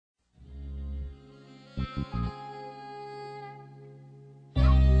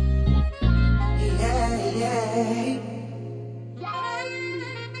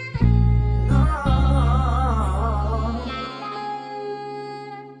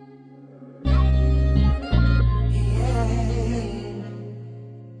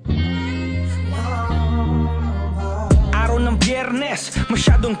Biyernes,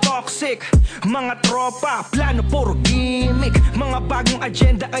 masyadong toxic. Mga tropa, plano puro gimmick. Mga bagong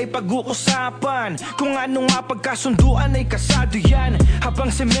agenda ay pag-uusapan. Kung ano nga pagkasunduan ay kasado yan.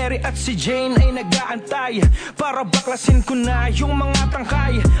 Habang si Mary at si Jane ay nag-aantay para baklasin ko na yung mga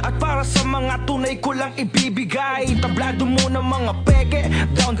tangkay. At para sa mga tunay ko lang ibibigay. Tablado muna mga peke,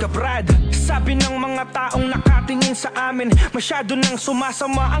 down ka Brad. Sabi ng mga taong nakatingin sa amin, masyado nang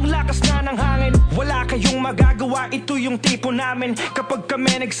sumasama ang lakas na ng hangin. Wala kayong magagawa, ito yung tipo namin. Kapag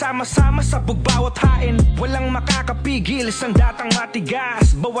kami nagsama-sama sa bawat hain, walang makakapigil, sandatang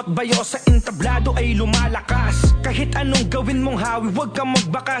matigas. Bawat bayo sa entablado ay lumalakas. Kahit anong gawin mong hawi, huwag kang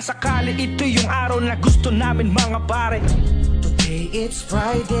magbaka sakali. Ito yung araw na gusto namin mga pare. Today it's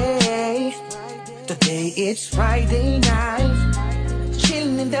Friday. Today it's Friday night.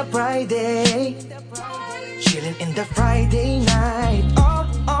 Chillin' in the Friday. Chillin' in the Friday night. Oh,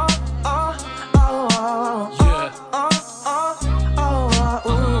 oh, oh, oh, oh.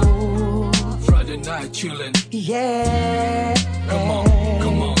 Night chillin', yeah. Come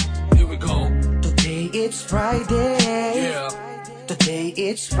on, here we go. Today it's Friday. Yeah. Today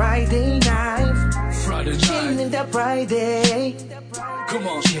it's Friday night. Friday Chillin' in night. the Friday. Come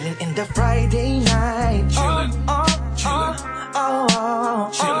on. Chillin' in the Friday night. Chillin', Chillin',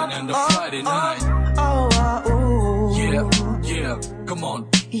 chillin' in the Friday night. Yeah, yeah. Come on.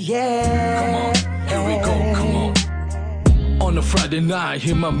 Yeah. Come on. Here we go. Come on. On a Friday night,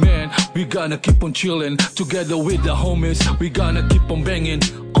 here my man, we gonna keep on chillin'. Together with the homies, we gonna keep on banging.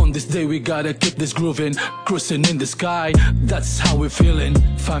 On this day we gotta keep this grooving. Cruising in the sky, that's how we feeling.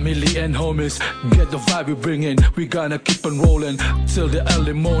 Family and homies, get the vibe we bringing. We gonna keep on rolling till the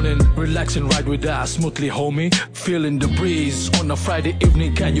early morning. Relax and ride with us smoothly, homie. Feeling the breeze on a Friday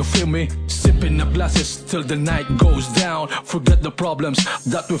evening, can you feel me? Sipping the glasses till the night goes down. Forget the problems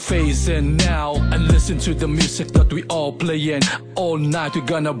that we're facing now, and listen to the music that we all playing. All night we're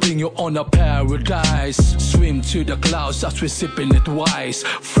gonna bring you on a paradise. Swim to the clouds as we're sipping it wise.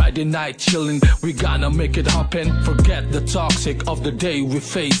 Friday night chillin', we gonna make it happen. Forget the toxic of the day we're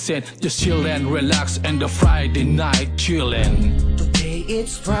facing. Just chill and relax and the Friday night chillin'. Today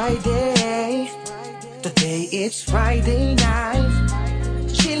it's Friday. Today it's Friday night.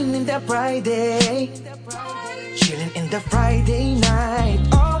 Chillin' in the Friday. Chillin' in the Friday night.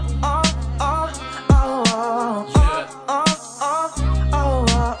 Oh, oh, oh,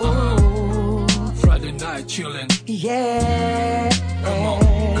 oh, Friday night chillin'. yeah.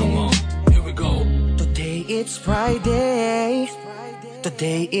 Come on, here we go. Today it's Friday.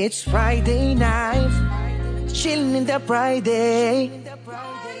 Today it's Friday night. Chillin' in the Friday.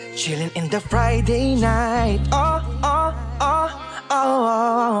 Chillin' in the Friday night. Oh, oh, oh,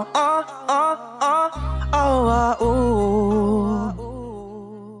 oh, oh, oh,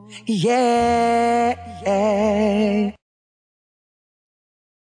 oh, yeah.